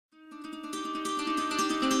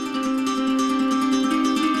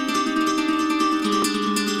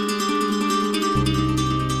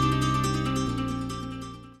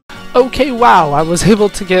Okay, wow, I was able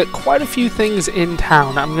to get quite a few things in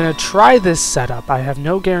town. I'm going to try this setup. I have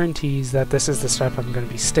no guarantees that this is the setup I'm going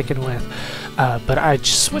to be sticking with. But I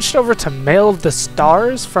switched over to Mail of the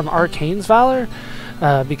Stars from Arcane's Valor.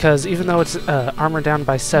 Because even though it's armor down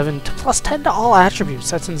by 7 to plus 10 to all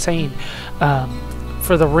attributes, that's insane.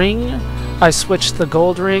 For the ring, I switched the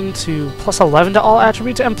gold ring to plus 11 to all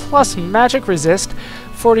attributes and plus magic resist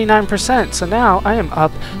 49%. So now I am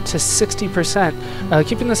up to 60%.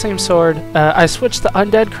 Keeping the same sword, I switched the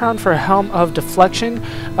undead crown for a helm of deflection,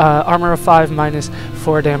 armor of 5 minus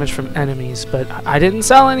 4 damage from enemies. But I didn't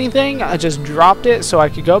sell anything. I just dropped it so I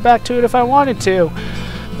could go back to it if I wanted to.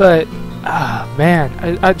 But man,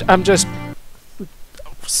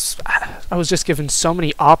 I was just given so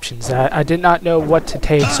many options that I did not know what to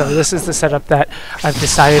take. So this is the setup that I've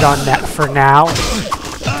decided on net for now,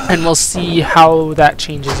 and we'll see how that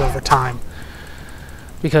changes over time.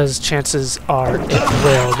 Because chances are it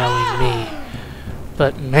will, knowing me.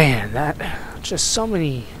 But man, that just so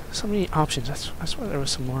many options. I swear there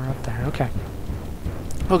was some more up there. Okay,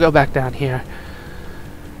 we'll go back down here.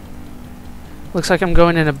 Looks like I'm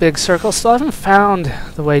going in a big circle. Still haven't found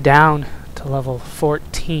the way down to level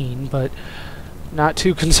 14, but not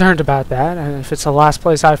too concerned about that. And if it's the last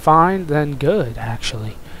place I find, then good,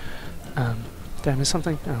 actually. Did I miss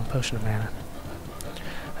something? Oh, potion of mana.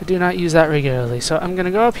 I do not use that regularly, so I'm going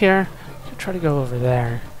to go up here. Try to go over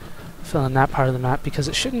there. Fill in that part of the map, because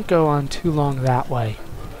it shouldn't go on too long that way.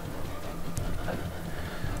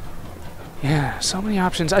 Yeah, so many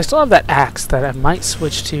options. I still have that axe that I might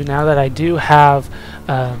switch to now that I do have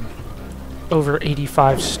over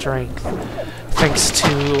 85 strength, thanks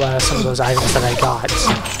to some of those items that I got.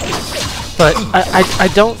 But I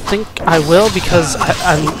don't think I will, because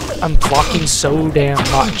I'm blocking so damn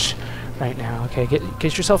much right now. Okay,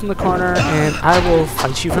 get yourself in the corner, and I will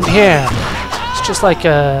fight you from here. It's just like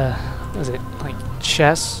what is it? Like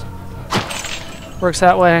chess. Works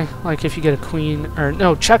that way, like if you get a queen, or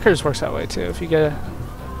no, checkers works that way too. If you get a...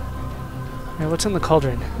 Right, what's in the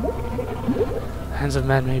cauldron? The hands of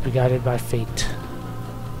men may be guided by fate.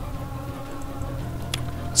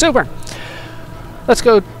 Super! Let's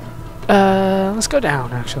go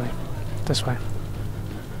down, actually. This way.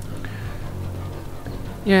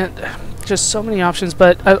 Yeah, just so many options,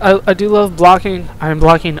 but I do love blocking. I'm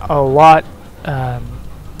blocking a lot.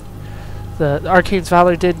 The Arcane's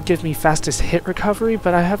Valor did give me fastest hit recovery,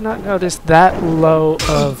 but I have not noticed that low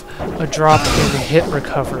of a drop in hit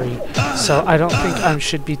recovery, so I don't think I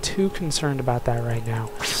should be too concerned about that right now.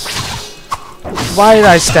 Why did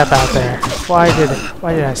I step out there? Why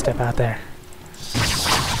did I step out there?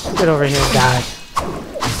 Get over here and die.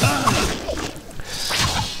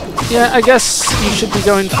 Yeah, I guess you should be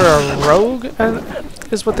going for a rogue,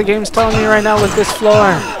 is what the game's telling me right now with this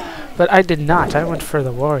floor. But I did not. I went for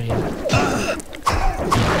the warrior.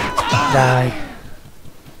 Die.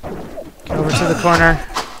 Get over to the corner.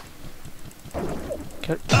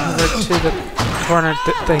 Get over to the corner.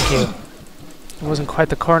 Thank you. It wasn't quite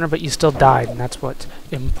the corner, but you still died, and that's what's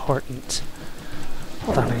important.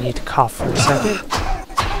 Hold on, I need to cough for a second.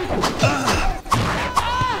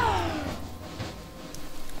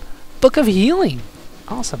 Book of Healing.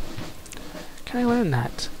 Awesome. Can I learn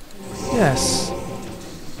that? Yes.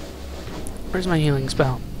 Where's my healing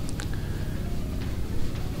spell?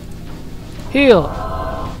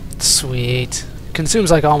 Heal! Sweet.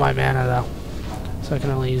 Consumes like all my mana though, so I can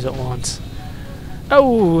only use it once.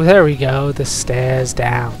 Oh, there we go. The stairs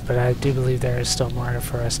down, but I do believe there is still more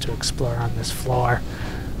for us to explore on this floor.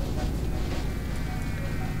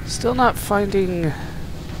 Still not finding,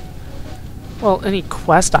 well, any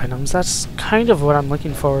quest items. That's kind of what I'm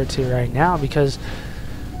looking forward to right now, because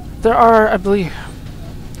there are, I believe,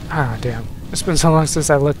 ah, damn. It's been so long since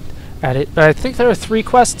I looked at it, but I think there are 3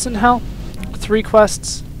 quests in hell. 3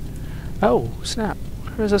 quests. Oh, snap.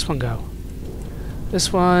 Where does this one go?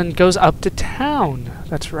 This one goes up to town.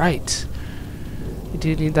 That's right. You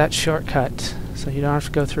do need that shortcut, so you don't have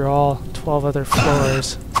to go through all 12 other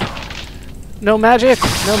floors. No magic?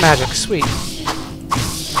 No magic. Sweet.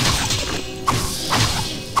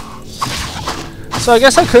 So I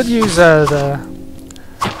guess I could use the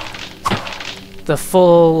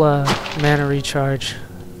full mana recharge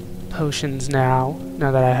potions now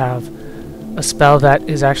that I have a spell that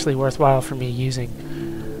is actually worthwhile for me using.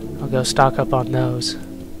 I'll go stock up on those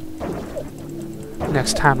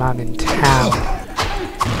next time I'm in town,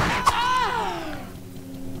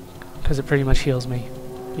 because it pretty much heals me,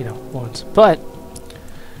 you know, once. But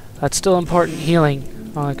that's still important,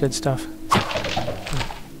 healing, all that good stuff.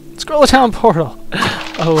 Scroll of Town Portal.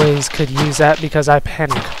 Always could use that, because I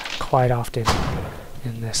panic quite often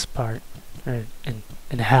in this part, or in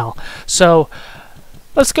in hell. So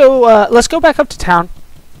let's go back up to town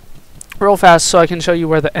real fast so I can show you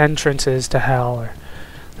where the entrance is to hell, or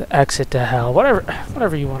the exit to hell,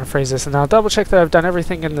 whatever you want to phrase this. And I'll double check that I've done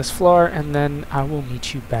everything in this floor, and then I will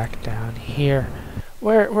meet you back down here.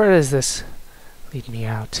 Where does this lead me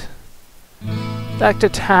out? Back to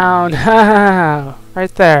town.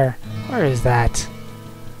 Right there. Where is that?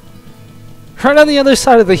 Right on the other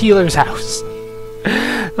side of the healer's house.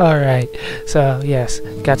 Alright, so yes,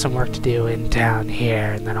 got some work to do in town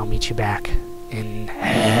here, and then I'll meet you back in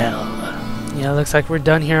hell. Yeah, looks like we're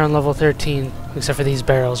done here on level 13, except for these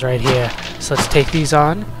barrels right here. So let's take these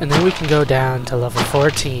on, and then we can go down to level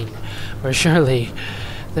 14, where surely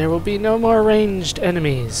there will be no more ranged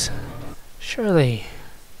enemies. Surely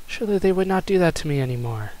they would not do that to me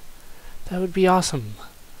anymore. That would be awesome.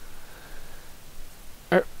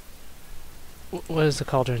 What does the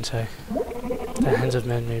cauldron say? The hands of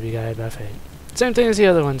men may be guided by fate. Same thing as the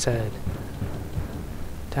other one said.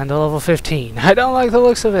 Down to level 15. I don't like the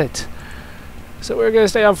looks of it. So we're going to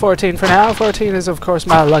stay on 14 for now. 14 is, of course,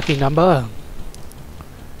 my lucky number.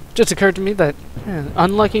 Just occurred to me that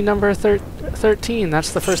unlucky number 13,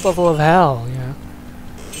 that's the first level of hell. Yeah,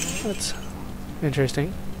 that's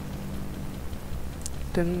interesting.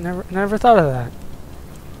 Never thought of that.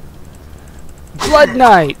 Blood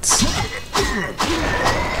Knights!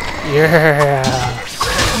 Yeah!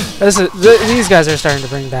 These guys are starting to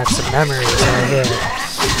bring back some memories right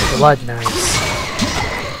here. Blood Knights.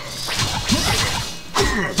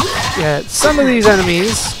 Yeah, some of these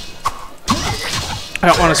enemies, I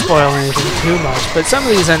don't want to spoil anything too much, but some of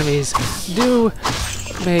these enemies do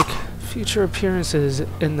make future appearances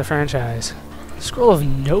in the franchise. Scroll of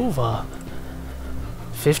Nova.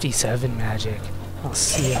 57 magic. I'll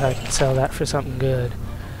see if I can sell that for something good.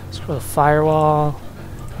 Scroll of Firewall.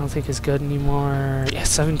 I don't think it's good anymore. Yeah,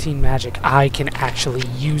 17 magic. I can actually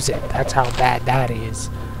use it. That's how bad that is.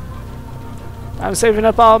 I'm saving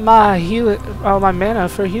up all my mana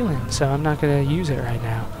for healing, so I'm not gonna use it right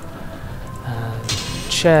now.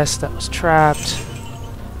 Chest that was trapped.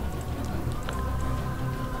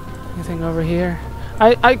 Anything over here?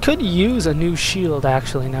 I could use a new shield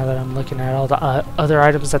actually, now that I'm looking at all the other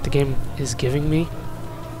items that the game is giving me.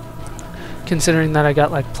 Considering that I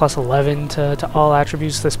got like plus 11 to all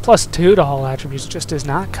attributes, this plus 2 to all attributes just is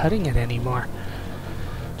not cutting it anymore.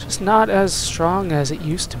 Just not as strong as it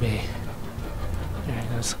used to be. There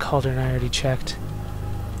goes the cauldron I already checked.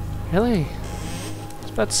 Really? I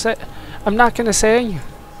was about to say, I'm not going to say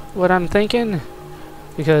what I'm thinking,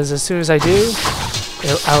 because as soon as I do,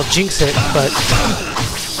 I'll jinx it, but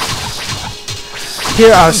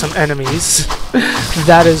here are some enemies.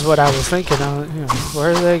 That is what I was thinking.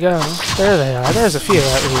 Where do they go? There they are. There's a few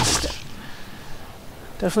at least.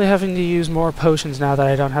 Definitely having to use more potions now that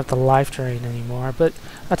I don't have the life drain anymore, but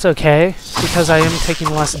that's okay, because I am taking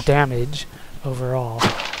less damage overall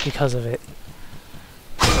because of it.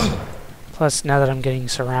 Plus, now that I'm getting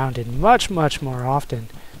surrounded much more often,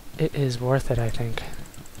 it is worth it, I think.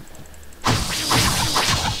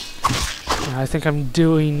 I think I'm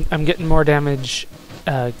getting more damage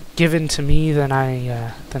given to me than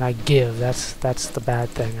I give. That's the bad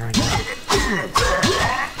thing right now.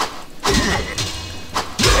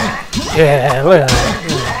 Yeah, look at that.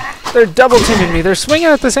 Yeah. They're double teaming me. They're swinging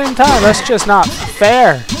at the same time. That's just not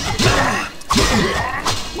fair.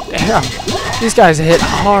 Damn, these guys hit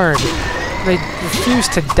hard. They refuse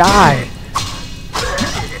to die.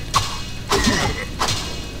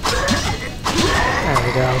 There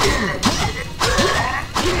we go.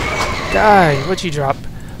 Die. What'd you drop?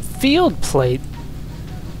 Field plate.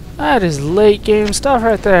 That is late game stuff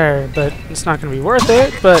right there, but it's not going to be worth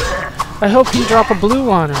it. But I hope you drop a blue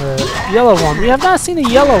one or a yellow one. We have not seen a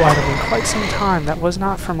yellow item in quite some time. That was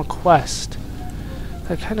not from a quest.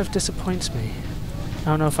 That kind of disappoints me. I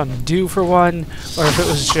don't know if I'm due for one or if it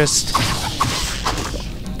was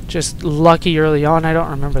just lucky early on. I don't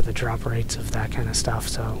remember the drop rates of that kind of stuff,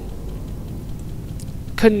 so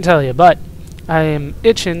couldn't tell you. But I am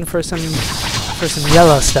itching for some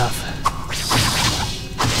yellow stuff.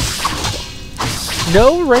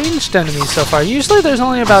 No ranged enemies so far. Usually there's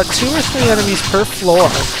only about 2 or 3 enemies per floor,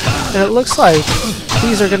 and it looks like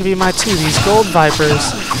these are going to be my 2, these Gold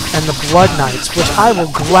Vipers and the Blood Knights, which I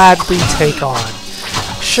will gladly take on.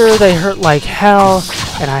 Sure, they hurt like hell,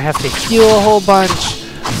 and I have to heal a whole bunch,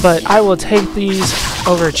 but I will take these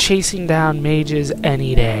over chasing down mages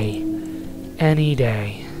any day. Any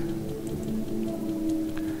day.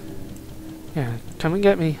 Yeah, come and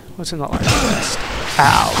get me. What's in the large chest?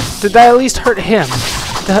 Ow. Did that at least hurt him?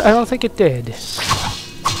 I don't think it did.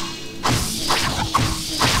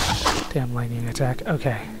 Damn lightning attack.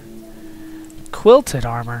 Okay. quilted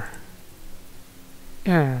armor.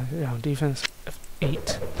 Yeah, you know, defense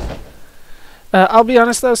 8. I'll be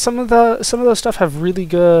honest though, some of those stuff have really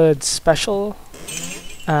good special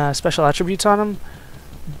attributes on them,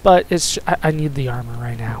 but it's I need the armor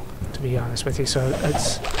right now, to be honest with you. So I'm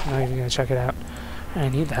not even gonna check it out. I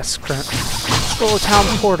need that scroll town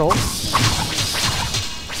portal.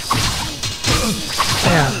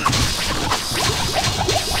 Yeah.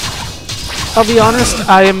 I'll be honest,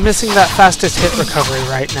 I am missing that fastest hit recovery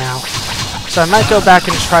right now. So I might go back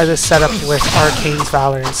and try this setup with Arcane's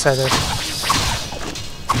Valor instead of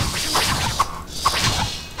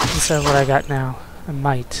what I got now. I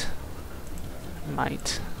might.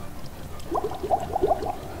 Alright,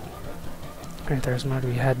 there's more to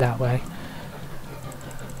be had that way.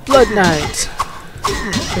 Blood Knight!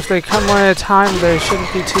 If they come one at a time, they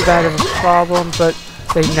shouldn't be too bad of a problem, but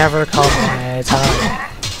they never come one at a time.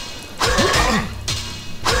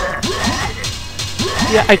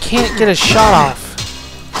 Yeah, I can't get a shot off.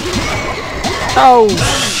 Oh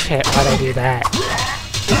shit, why'd I do that?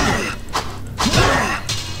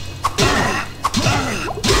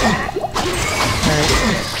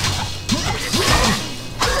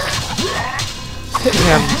 Hit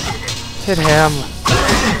him. Hit him.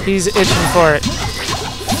 He's itching for it.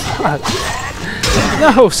 Fuck.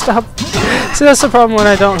 No, stop. See, that's the problem when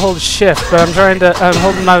I don't hold shift, but I'm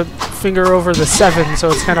holding my finger over the 7, so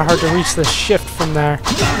it's kind of hard to reach the shift from there.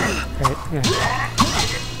 Right, yeah.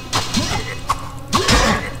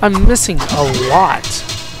 I'm missing a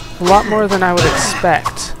lot more than I would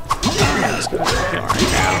expect. Yeah, let's go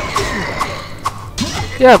right now.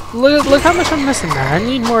 Yeah, look how much I'm missing there. I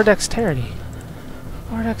need more dexterity.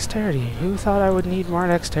 More dexterity. Who thought I would need more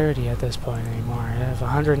dexterity at this point anymore? I have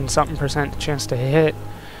 100 and something% chance to hit,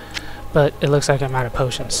 but it looks like I'm out of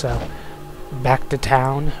potions, so back to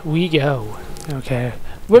town we go. Okay,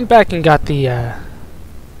 went back and got the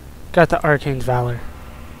Arcane's Valor.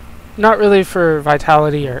 Not really for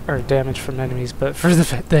vitality or damage from enemies, but for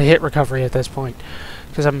the hit recovery at this point,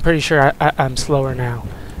 because I'm pretty sure I'm slower now,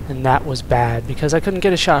 and that was bad because I couldn't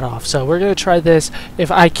get a shot off. So we're gonna try this.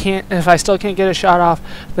 If I still can't get a shot off,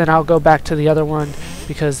 then I'll go back to the other one,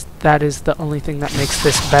 because that is the only thing that makes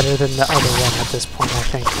this better than the other one at this point, I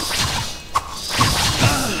think.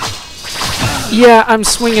 Yeah, I'm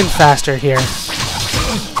swinging faster here.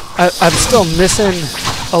 I'm still missing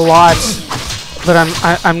a lot, but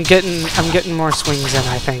I'm getting more swings in,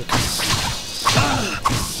 I think.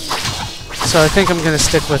 So I think I'm gonna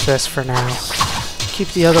stick with this for now.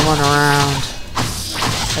 Keep the other one around,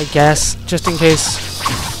 I guess, just in case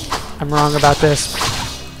I'm wrong about this.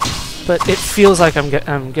 But it feels like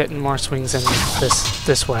I'm getting more swings in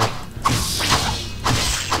this way.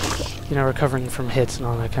 You know, recovering from hits and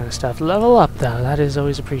all that kind of stuff. Level up, though. That is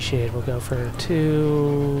always appreciated. We'll go for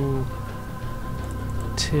 2,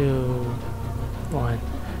 1.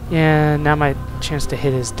 Yeah, now my chance to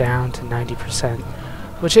hit is down to 90%,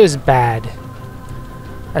 which is bad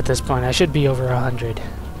at this point. I should be over 100.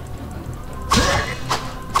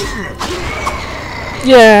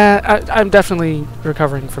 Yeah, I'm definitely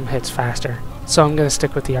recovering from hits faster, so I'm going to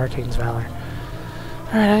stick with the Arcane's Valor.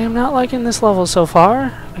 Alright, I am not liking this level so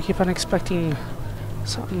far. I keep on expecting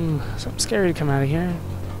something scary to come out of here.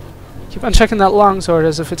 Keep on checking that longsword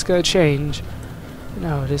as if it's going to change.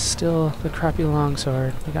 No, it is still the crappy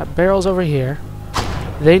longsword. We got barrels over here.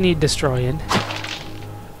 They need destroying.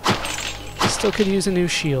 Still could use a new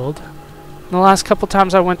shield. And the last couple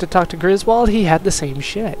times I went to talk to Griswold, he had the same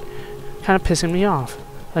shit. Kind of pissing me off.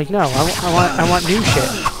 Like, no, I want new shit.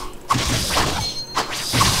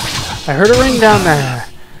 I heard a ring down there.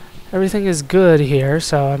 Everything is good here,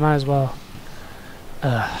 so I might as well.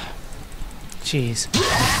 Jeez.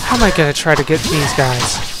 How am I gonna try to get these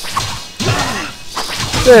guys?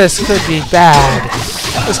 This could be bad.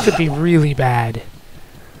 This could be really bad.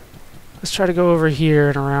 Let's try to go over here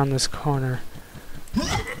and around this corner.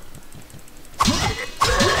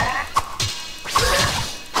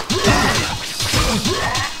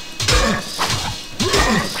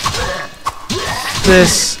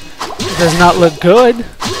 This does not look good.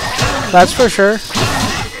 That's for sure.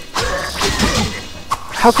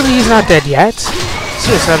 How come he's not dead yet?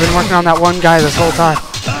 Seriously, I've been working on that one guy this whole time.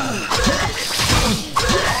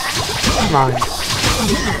 Come on.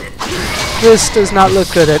 This does not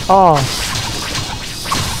look good at all.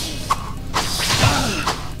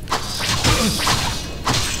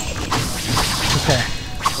 Okay.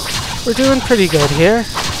 We're doing pretty good here.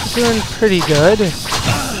 We're doing pretty good.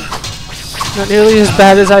 Not nearly as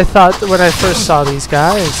bad as I thought when I first saw these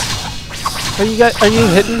guys. Are you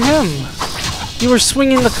hitting him? You were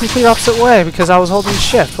swinging the complete opposite way because I was holding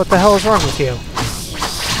shift. What the hell is wrong with you?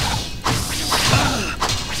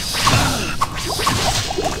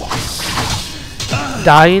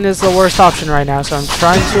 Dying is the worst option right now, so I'm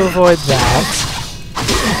trying to avoid that.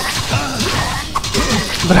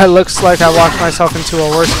 But it looks like I walked myself into a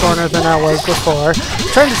worse corner than I was before.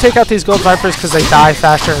 I'm trying to take out these gold vipers because they die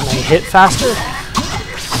faster and they hit faster.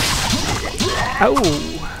 Oh,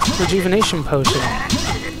 rejuvenation potion.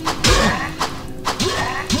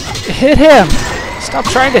 Hit him! Stop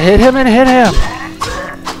trying to hit him and hit him!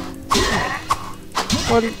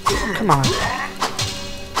 What? Come on.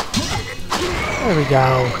 There we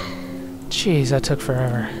go. Jeez, that took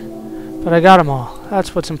forever. But I got them all.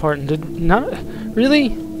 That's what's important. Did not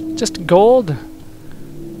really? Just gold? Oh,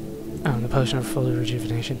 and the potion of full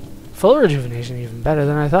rejuvenation. Full rejuvenation, even better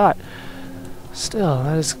than I thought. Still,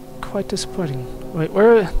 that is quite disappointing. Wait,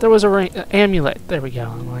 where? There was a ring, amulet. There we go.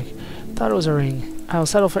 I'm like, thought it was a ring. I'll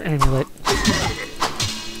settle for amulet.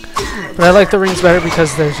 But I like the rings better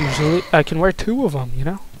because there's usually I can wear 2 of them. You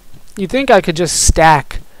know. You'd think I could just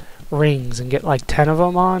stack rings and get like 10 of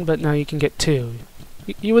them on, but no, you can get 2.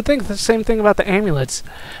 You would think the same thing about the amulets,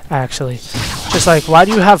 actually. Just like, why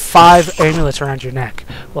do you have 5 amulets around your neck?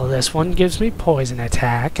 Well, this one gives me poison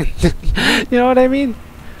attack. You know what I mean?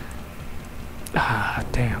 Ah,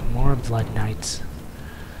 damn, more blood knights.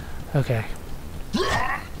 Okay.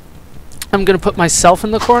 I'm gonna put myself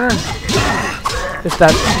in the corner, if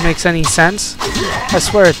that makes any sense. I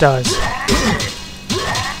swear it does.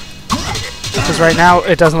 Because right now,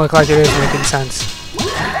 it doesn't look like it is making sense.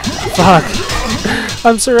 Fuck.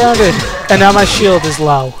 I'm surrounded, and now my shield is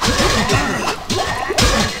low.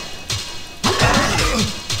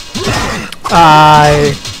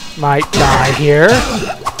 I might die here.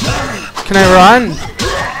 Can I run?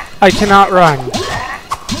 I cannot run.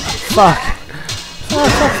 Fuck. Fuck,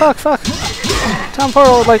 fuck, fuck, fuck. Town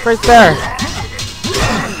portal, like right there.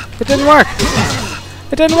 It didn't work.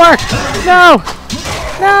 It didn't work. No!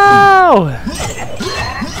 No!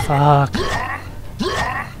 Fuck.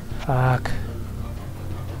 Fuck.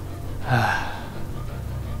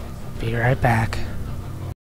 Be right back.